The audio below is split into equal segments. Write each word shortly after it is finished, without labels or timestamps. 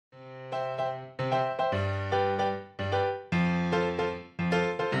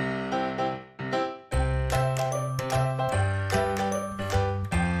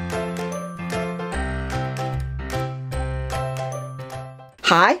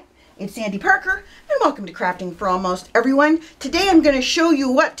Hi, it's Sandy Parker, and welcome to Crafting for Almost Everyone. Today I'm going to show you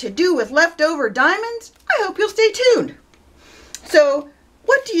what to do with leftover diamonds. I hope you'll stay tuned. So,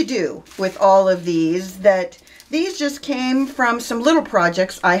 what do you do with all of these? These just came from some little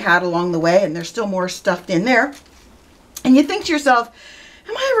projects I had along the way, and there's still more stuffed in there. And you think to yourself,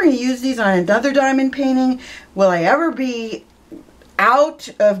 am I ever going to use these on another diamond painting? Will I ever be out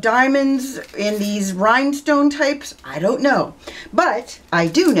of diamonds in these rhinestone types? I don't know, but I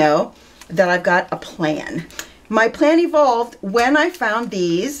do know that I've got a plan. My plan evolved when I found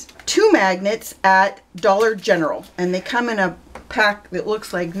these two magnets at Dollar General, and they come in a pack that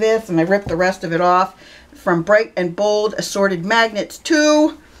looks like this, and I ripped the rest of it off from Bright and Bold Assorted Magnets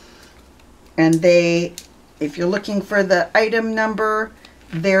 2. And they, if you're looking for the item number,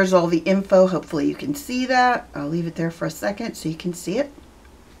 there's all the info. Hopefully you can see that. I'll leave it there for a second so you can see it.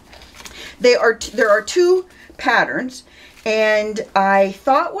 There are two patterns, and I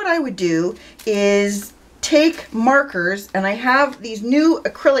thought what I would do is take markers, and I have these new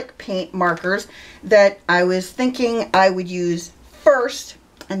acrylic paint markers that I was thinking I would use first,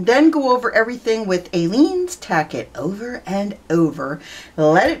 and then go over everything with Aleene's Tack It over and over,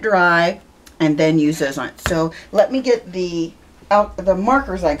 let it dry, and then use those on it. So let me get the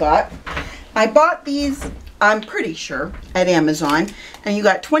markers I got. I bought these, I'm pretty sure, at Amazon, and you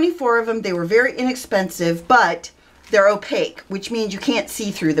got 24 of them. They were very inexpensive, but they're opaque, which means you can't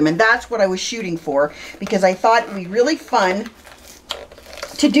see through them, and that's what I was shooting for, because I thought it would be really fun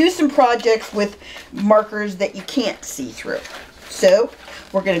to do some projects with markers that you can't see through. So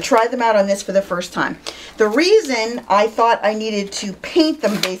we're going to try them out on this for the first time. The reason I thought I needed to paint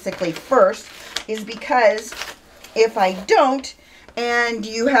them basically first is because if I don't, and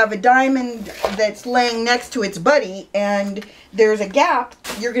you have a diamond that's laying next to its buddy and there's a gap,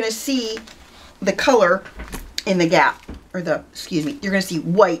 you're going to see the color in the gap, or you're going to see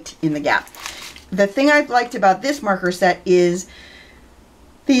white in the gap. The thing I've liked about this marker set is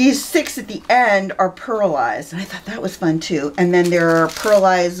these 6 at the end are pearlized, and I thought that was fun too. And then there are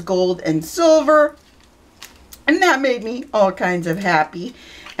pearlized gold and silver, and that made me all kinds of happy.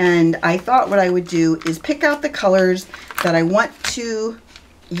 And I thought what I would do is pick out the colors that I want to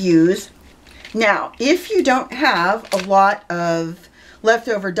use. Now, if you don't have a lot of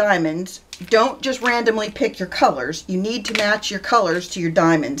leftover diamonds, don't just randomly pick your colors. You need to match your colors to your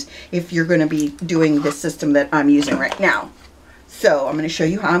diamonds if you're going to be doing this system that I'm using right now. So I'm going to show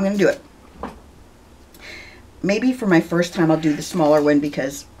you how I'm going to do it. Maybe for my first time I'll do the smaller one,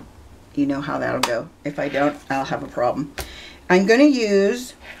 because you know how that'll go. If I don't, I'll have a problem. I'm going to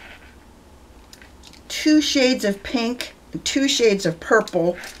use 2 shades of pink, 2 shades of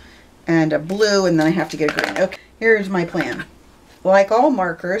purple, and a blue, and then I have to get a green. Okay, here's my plan. Like all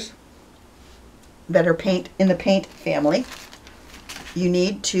markers that are in the paint family, you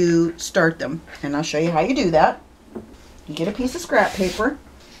need to start them, and I'll show you how you do that. You get a piece of scrap paper,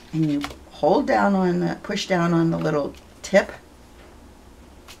 and you hold down on push down on the little tip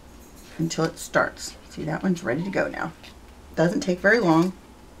until it starts. See, that one's ready to go now. Doesn't take very long.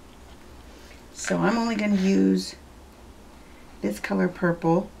 So I'm only going to use this color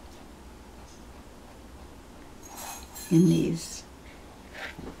purple in these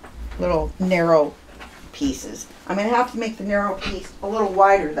little narrow pieces. I'm going to have to make the narrow piece a little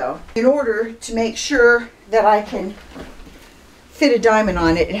wider though, in order to make sure that I can fit a diamond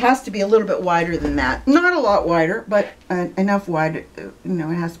on it. It has to be a little bit wider than that. Not a lot wider, but enough wide, you know,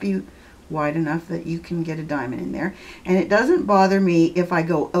 it has to be wide enough that you can get a diamond in there. And it doesn't bother me if I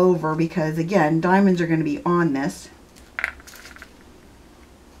go over, because again, diamonds are going to be on this,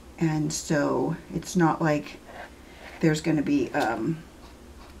 and so it's not like there's going to be a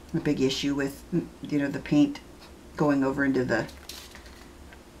big issue with, you know, the paint going over into the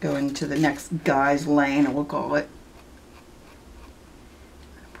next guy's lane, we'll call it.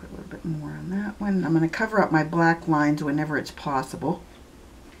 I'll put a little bit more on that one. I'm going to cover up my black lines whenever it's possible.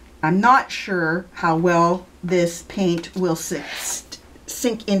 I'm not sure how well this paint will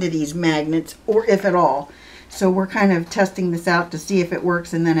sink into these magnets, or if at all. So we're kind of testing this out to see if it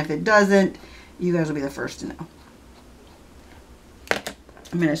works, and then if it doesn't, you guys will be the first to know.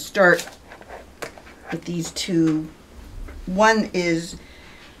 I'm going to start with these two. One is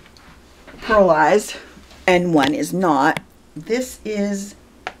pearlized and one is not. This is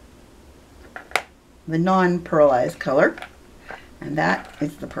the non-pearlized color, and that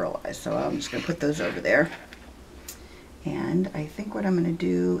is the pearlized. So I'm just going to put those over there. And I think what I'm going to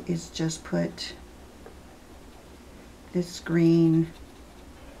do is just put this green.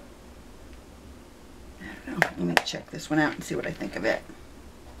 I don't know. Let me check this one out and see what I think of it.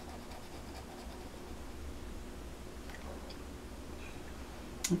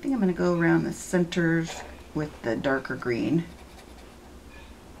 I think I'm going to go around the centers with the darker green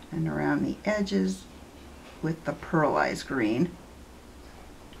and around the edges with the pearlized green.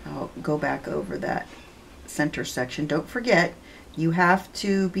 I'll go back over that center section. Don't forget, you have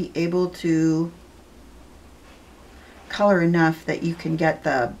to be able to color enough that you can get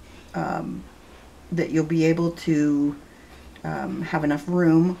the that you'll be able to have enough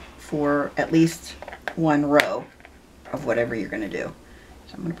room for at least one row of whatever you're going to do.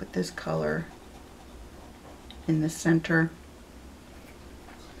 So I'm going to put this color in the center,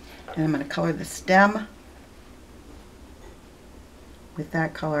 and I'm going to color the stem with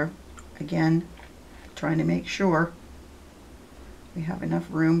that color. Again, trying to make sure we have enough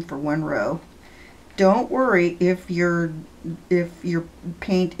room for one row. Don't worry if your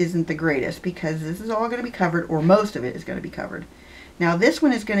paint isn't the greatest, because this is all going to be covered, or most of it is going to be covered. Now this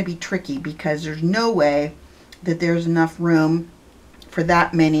one is going to be tricky because there's no way that there's enough room for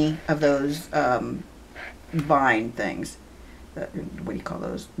that many of those vine things. What do you call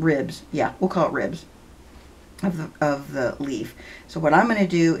those? Ribs. Yeah, we'll call it ribs of the leaf. So what I'm going to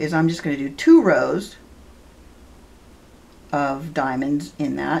do is I'm just going to do 2 rows of diamonds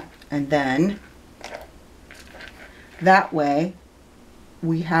in that, and then that way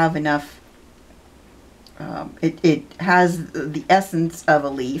we have enough. It has the essence of a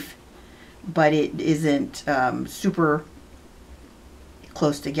leaf, but it isn't super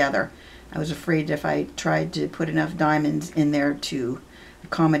close together. I was afraid if I tried to put enough diamonds in there to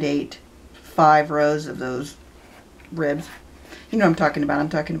accommodate 5 rows of those ribs. You know what I'm talking about. I'm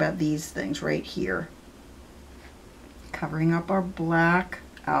talking about these things right here. Covering up our black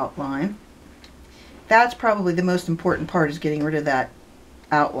outline. That's probably the most important part, is getting rid of that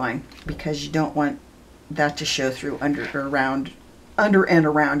outline, because you don't want that to show through under and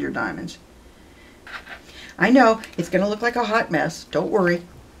around your diamonds. I know it's going to look like a hot mess. Don't worry.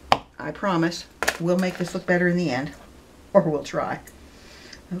 I promise we'll make this look better in the end, or we'll try.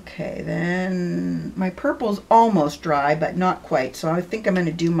 Okay, then my purple's almost dry, but not quite, so I think I'm going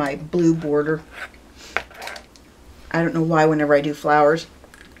to do my blue border. I don't know why whenever I do flowers,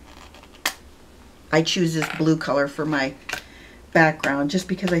 I choose this blue color for my background, just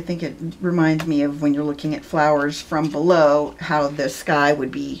because I think it reminds me of when you're looking at flowers from below, how the sky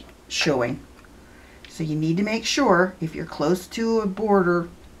would be showing. So you need to make sure, if you're close to a border,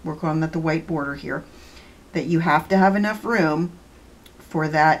 we're calling that the white border here, that you have to have enough room for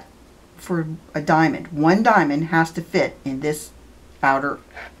that, for a diamond. One diamond has to fit in this outer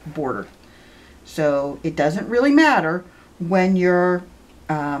border. So it doesn't really matter when you're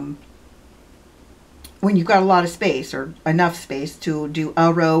when you've got a lot of space, or enough space to do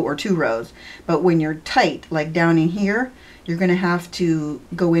a row or 2 rows. But when you're tight, like down in here, you're going to have to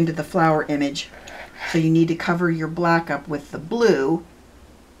go into the flower image. So you need to cover your black up with the blue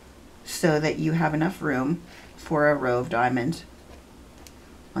so that you have enough room for a row of diamonds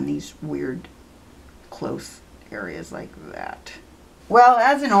on these weird close areas like that. Well,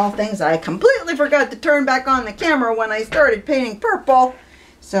 as in all things, I completely forgot to turn back on the camera when I started painting purple,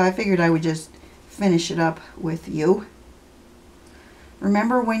 so I figured I would just finish it up with you.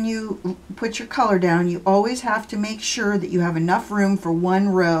 Remember, when you put your color down, you always have to make sure that you have enough room for one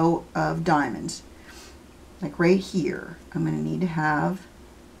row of diamonds. Like right here, I'm going to need to have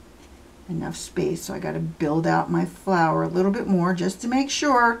enough space, so I got to build out my flower a little bit more just to make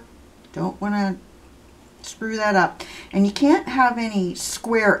sure. Don't want to screw that up. And you can't have any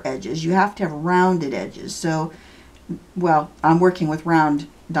square edges. You have to have rounded edges. So, well, I'm working with round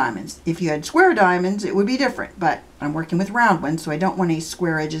diamonds. If you had square diamonds, it would be different, but I'm working with round ones, so I don't want any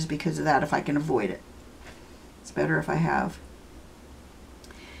square edges because of that, if I can avoid it. It's better if I have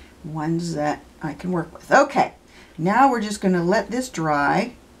ones that I can work with. Okay, now we're just going to let this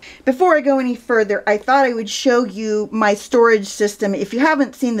dry. Before I go any further, I thought I would show you my storage system. If you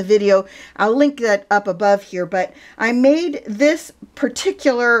haven't seen the video, I'll link that up above here, but I made this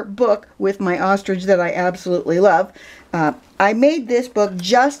particular book with my ostrich that I absolutely love. I made this book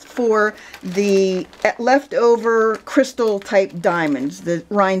just for the leftover crystal type diamonds, the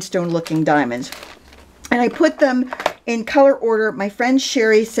rhinestone looking diamonds. And I put them in color order. My friend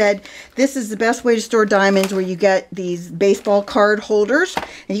Sherry said this is the best way to store diamonds, where you get these baseball card holders,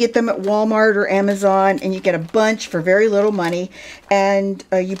 and you get them at Walmart or Amazon, and you get a bunch for very little money. And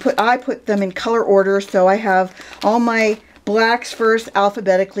I put them in color order, so I have all my blacks first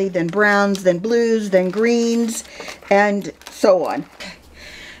alphabetically, then browns, then blues, then greens, and so on.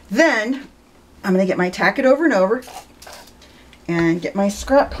 Then I'm going to get my tack it over and over and get my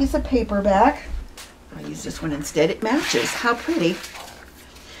scrap piece of paper back. I'll use this one instead. It matches. How pretty.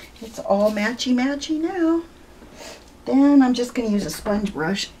 It's all matchy-matchy now. Then I'm just going to use a sponge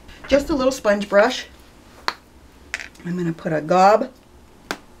brush, just a little sponge brush. I'm going to put a gob.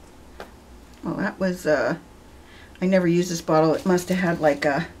 Well, that was, I never used this bottle. It must have had like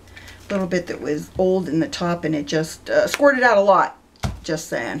a little bit that was old in the top, and it just squirted out a lot. Just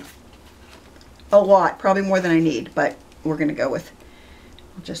saying. A lot, probably more than I need, but we're going to go with,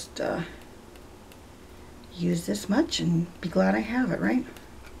 I'll just use this much and be glad I have it, right?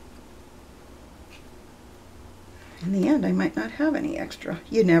 In the end, I might not have any extra.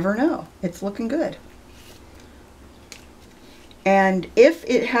 You never know. It's looking good. And if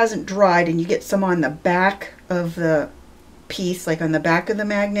it hasn't dried and you get some on the back of the piece, like on the back of the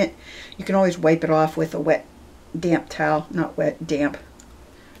magnet, you can always wipe it off with a wet, damp towel. Not wet, damp.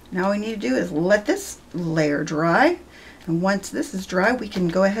 Now all we need to do is let this layer dry. And once this is dry, we can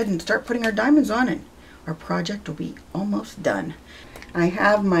go ahead and start putting our diamonds on it. Our project will be almost done. I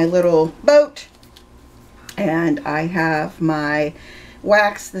have my little boat, and I have my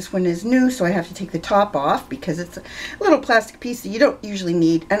wax. This one is new, so I have to take the top off because it's a little plastic piece that you don't usually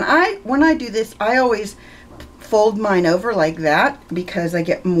need. And when I do this, I always fold mine over like that because I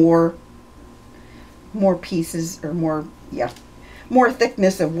get more pieces, or more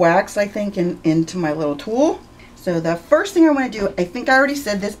thickness of wax, I think, into my little tool. So the first thing I want to do, I think I already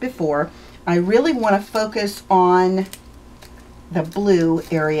said this before, I really want to focus on the blue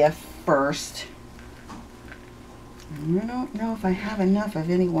area first. I don't know if I have enough of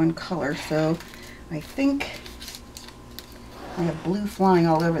any one color, so I think I have blue flying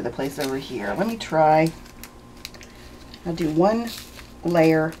all over the place over here. Let me try. I'll do one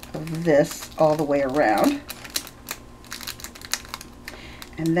layer of this all the way around.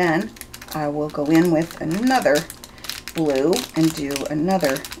 And then I will go in with another blue and do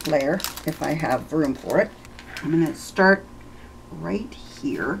another layer if I have room for it. I'm going to start right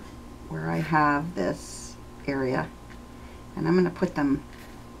here where I have this area, and I'm going to put them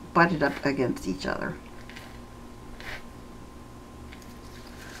butted up against each other.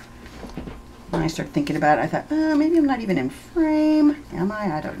 When I started thinking about it, I thought, maybe I'm not even in frame. Am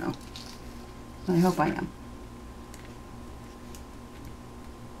I? I don't know. I hope I am.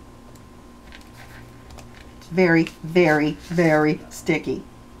 It's very, very, very sticky.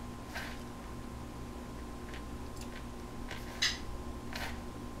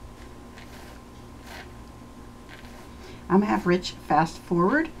 I'm going to have Rich fast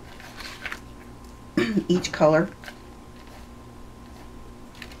forward each color.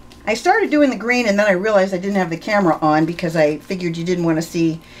 I started doing the green, and then I realized I didn't have the camera on because I figured you didn't want to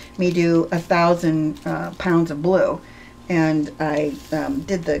see me do 1,000 pounds of blue. And I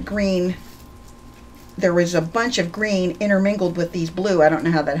did the green. There was a bunch of green intermingled with these blue. I don't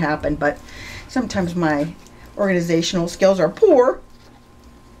know how that happened, but sometimes my organizational skills are poor.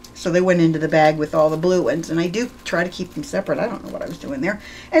 So they went into the bag with all the blue ones, and I do try to keep them separate. I don't know what I was doing there.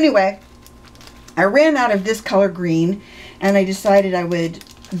 Anyway, I ran out of this color green, and I decided I would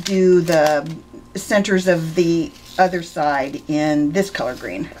do the centers of the other side in this color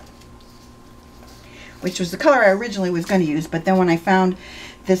green, which was the color I originally was going to use. But then when I found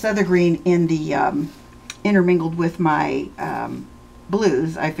this other green in the intermingled with my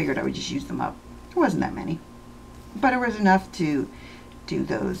blues, I figured I would just use them up. There wasn't that many, but it was enough to do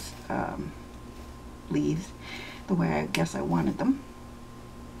those leaves the way I guess I wanted them.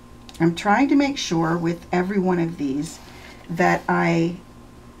 I'm trying to make sure with every one of these that I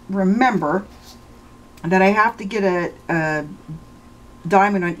remember that I have to get a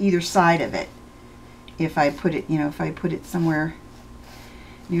diamond on either side of it if I put it, if I put it somewhere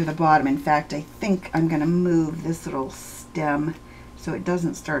near the bottom. In fact, I think I'm going to move this little stem so it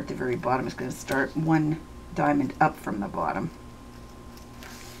doesn't start at the very bottom. It's going to start one diamond up from the bottom.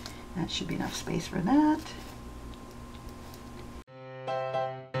 That should be enough space for that.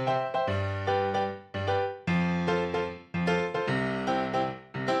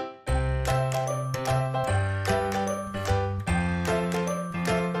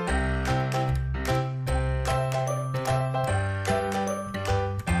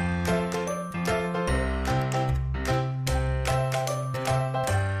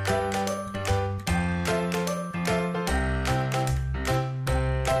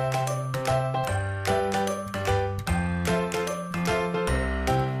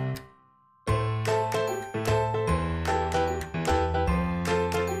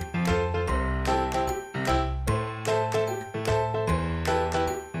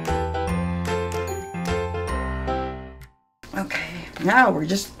 Okay, now we're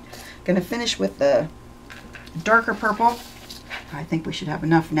just going to finish with the darker purple. I think we should have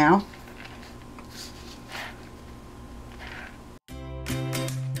enough now.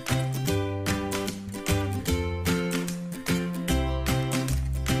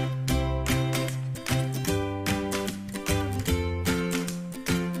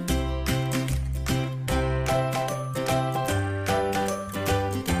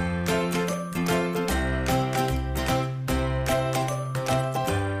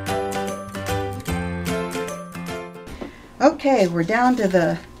 Okay, we're down to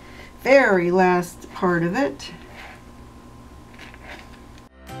the very last part of it.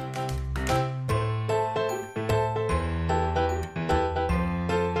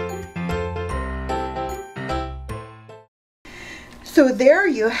 So there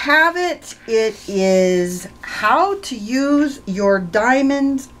you have it. It is how to use your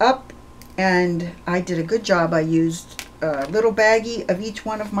diamonds up, and I did a good job. I used a little baggie of each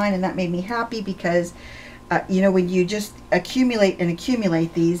one of mine, and that made me happy because you know, when you just accumulate and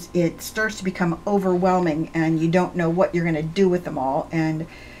accumulate these, it starts to become overwhelming and you don't know what you're going to do with them all. And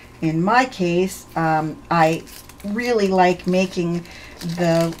in my case, I really like making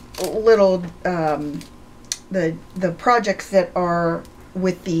the little the projects that are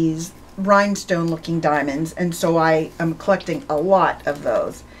with these rhinestone looking diamonds, and so I am collecting a lot of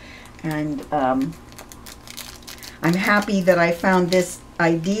those. And I'm happy that I found this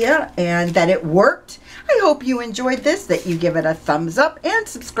idea and that it worked. I hope you enjoyed this, that you give it a thumbs up and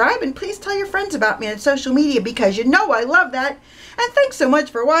subscribe, and please tell your friends about me on social media because you know I love that. And thanks so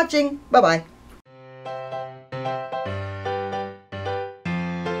much for watching. Bye-bye.